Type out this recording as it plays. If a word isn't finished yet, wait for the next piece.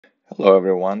Hello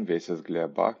everyone, this is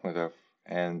Gleb Bakhmetov,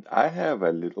 and I have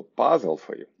a little puzzle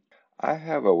for you. I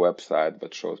have a website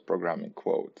that shows programming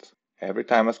quotes. Every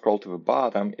time I scroll to the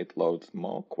bottom, it loads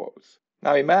more quotes.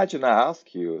 Now imagine I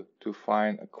ask you to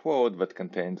find a quote that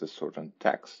contains a certain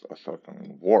text or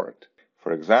certain word.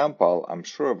 For example, I'm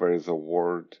sure there is a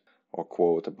word or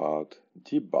quote about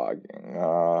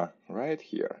debugging right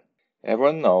here.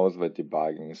 Everyone knows that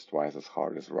debugging is twice as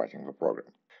hard as writing the program.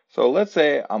 So let's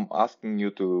say I'm asking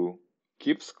you to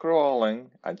keep scrolling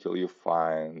until you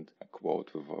find a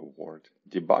quote with the word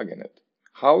debug in it.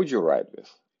 How would you write this?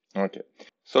 Okay,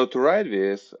 so to write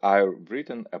this, I've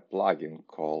written a plugin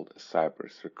called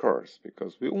cypress-recurse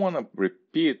because we want to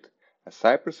repeat a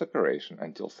Cypress operation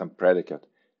until some predicate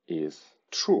is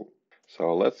true.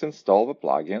 So let's install the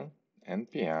plugin,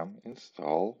 npm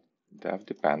install dev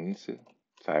dependency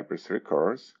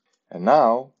cypress-recurse. And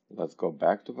now let's go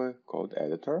back to the code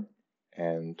editor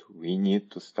and we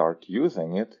need to start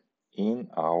using it in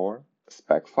our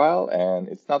spec file. And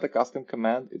it's not a custom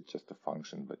command, it's just a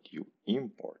function that you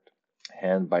import.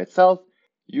 And by itself,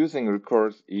 using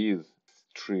recurse is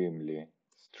extremely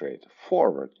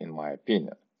straightforward in my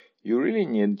opinion. You really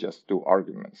need just two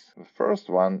arguments. The first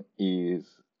one is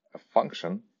a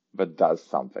function that does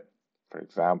something. For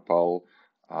example,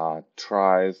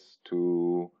 tries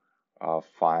to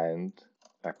find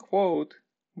a quote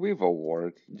with a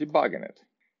word debug in it.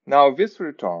 Now this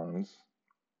returns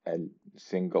a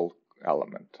single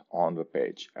element on the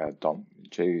page, a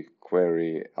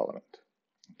jQuery element.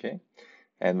 Okay,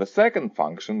 and the second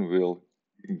function will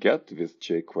get this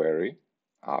jQuery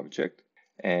object.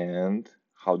 And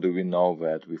how do we know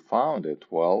that we found it?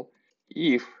 Well,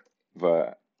 if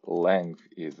the length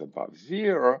is above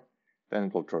 0, then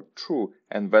it will return true,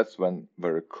 and that's when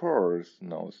the recurse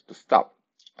knows to stop.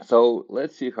 So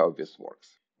let's see how this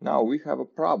works. Now we have a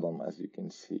problem, as you can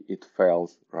see, it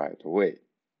fails right away.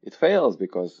 It fails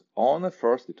because on the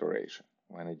first iteration,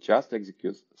 when it just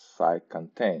executes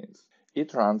cycontains,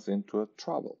 it runs into a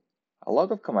trouble. A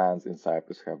lot of commands in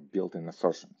Cypress have built-in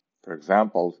assertions. For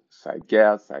example,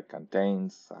 cyget,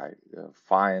 cycontains,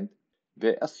 find.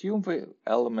 They assume the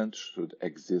element should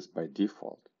exist by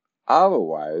default.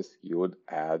 Otherwise, you would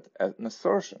add an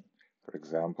assertion. For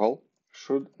example,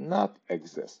 should not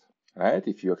exist, right?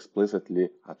 If you explicitly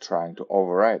are trying to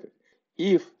override it.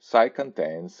 If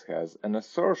cycontains has an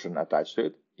assertion attached to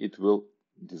it, it will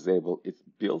disable its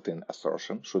built-in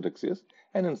assertion should exist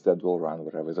and instead will run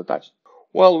whatever is attached.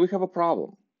 Well, we have a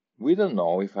problem. We don't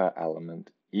know if an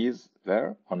element is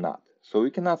there or not. So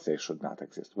we cannot say should not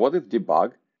exist. What if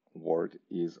debug word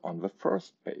is on the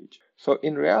first page? So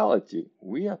in reality,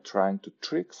 we are trying to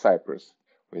trick Cypress.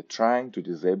 We're trying to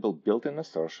disable built-in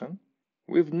assertion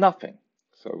with nothing.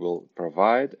 So we'll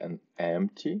provide an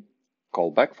empty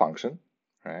callback function,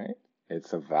 right?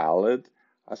 It's a valid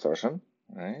assertion,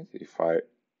 right? If I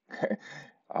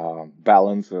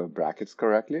balance the brackets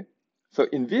correctly. So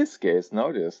in this case,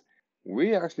 notice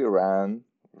we actually ran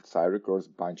cyrecurse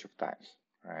a bunch of times,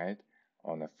 right?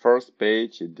 On the first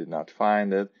page, it did not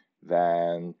find it.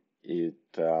 Then it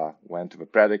went to the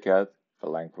predicate. The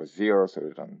length was 0, so it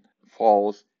returned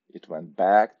false. It went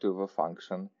back to the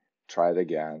function, tried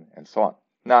again, and so on.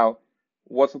 Now,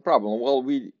 what's the problem? Well,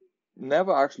 we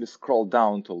never actually scroll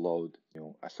down to load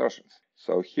new assertions.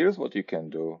 So here's what you can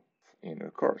do in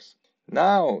recurse.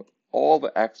 Now, all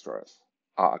the extras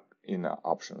are in the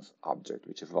options object,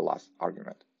 which is the last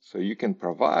argument. So you can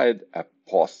provide a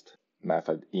post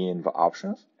method in the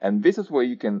options, and this is where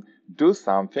you can do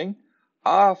something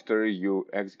after you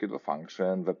execute the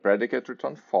function, the predicate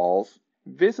return false.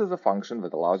 This is a function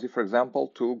that allows you, for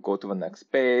example, to go to the next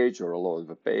page or load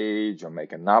the page or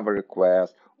make another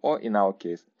request, or in our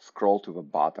case, scroll to the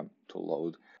bottom to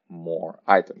load more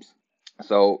items.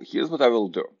 So here's what I will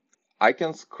do. I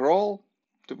can scroll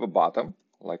to the bottom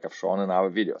like I've shown in our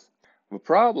videos. The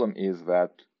problem is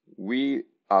that we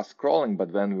are scrolling,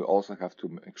 but then we also have to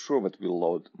make sure that we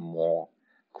load more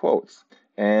quotes.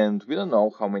 And we don't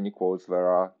know how many quotes there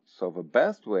are. So the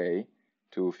best way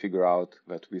to figure out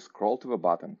that we scroll to the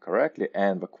bottom correctly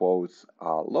and the quotes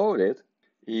are loaded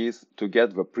is to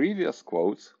get the previous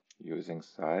quotes using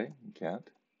cyget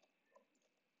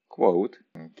quote.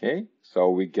 Okay, so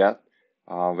we get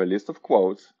the list of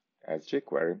quotes as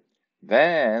jQuery.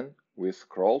 Then we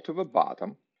scroll to the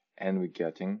bottom and we're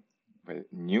getting the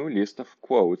new list of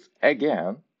quotes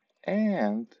again,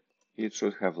 and it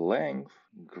should have length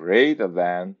greater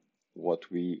than what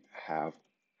we have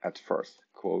at first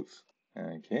quotes.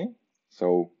 Okay,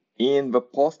 so in the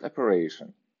post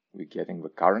operation, we're getting the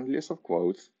current list of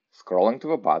quotes, scrolling to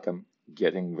the bottom,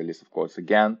 getting the list of quotes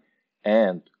again,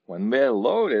 and when they're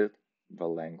loaded, the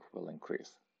length will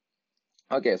increase.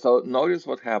 Okay, so notice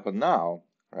what happened now,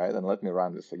 right? And let me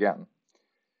run this again.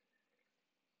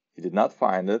 You did not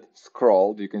find it,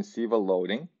 scrolled, you can see the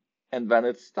loading, and then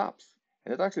it stops.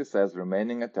 And it actually says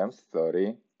remaining attempts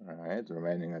 30, right?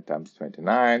 Remaining attempts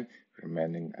 29,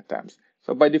 remaining attempts.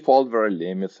 So by default, there are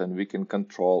limits, and we can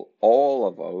control all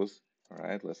of those,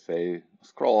 right? Let's say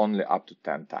scroll only up to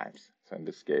 10 times. So in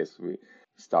this case, we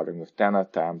starting with 10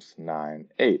 attempts, 9,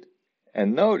 8.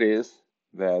 And notice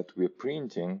that we're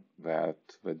printing that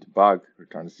the debug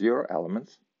returns 0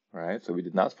 elements, right? So we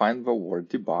did not find the word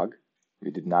debug.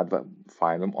 We did not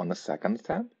find them on the second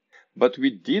attempt, but we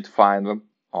did find them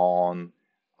on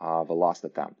the last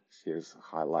attempt. Here's a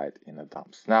highlight in a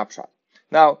dump snapshot.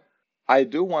 Now, I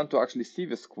do want to actually see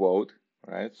this quote,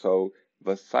 right? So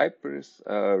the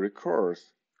cypress-recurse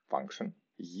function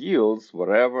yields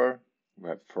whatever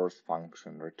the first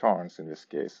function returns, in this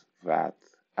case, that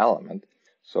element.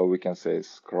 So we can say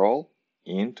scroll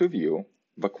into view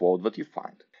the quote that you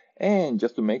find. And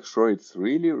just to make sure it's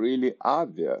really, really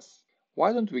obvious,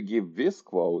 why don't we give this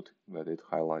quote that it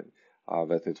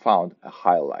found a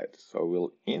highlight? So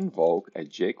we'll invoke a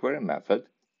jQuery method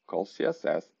called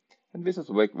CSS, and this is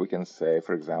what we can say,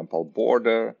 for example,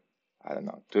 border, I don't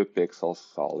know, 2 pixels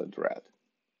solid red.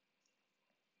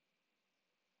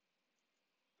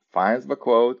 Finds the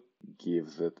quote,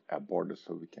 gives it a border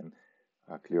so we can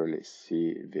clearly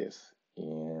see this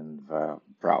in the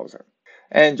browser.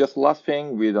 And just last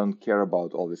thing, we don't care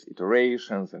about all these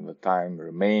iterations and the time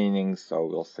remaining, so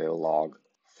we'll say log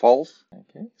false.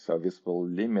 Okay, so this will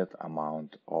limit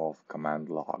amount of command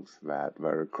logs that the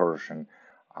recursion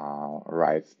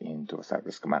writes into a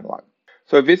Cypress command log.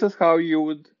 So this is how you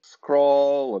would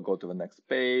scroll or go to the next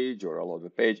page or load the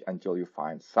page until you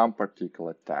find some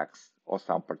particular text or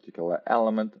some particular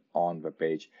element on the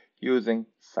page using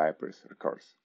cypress-recurse.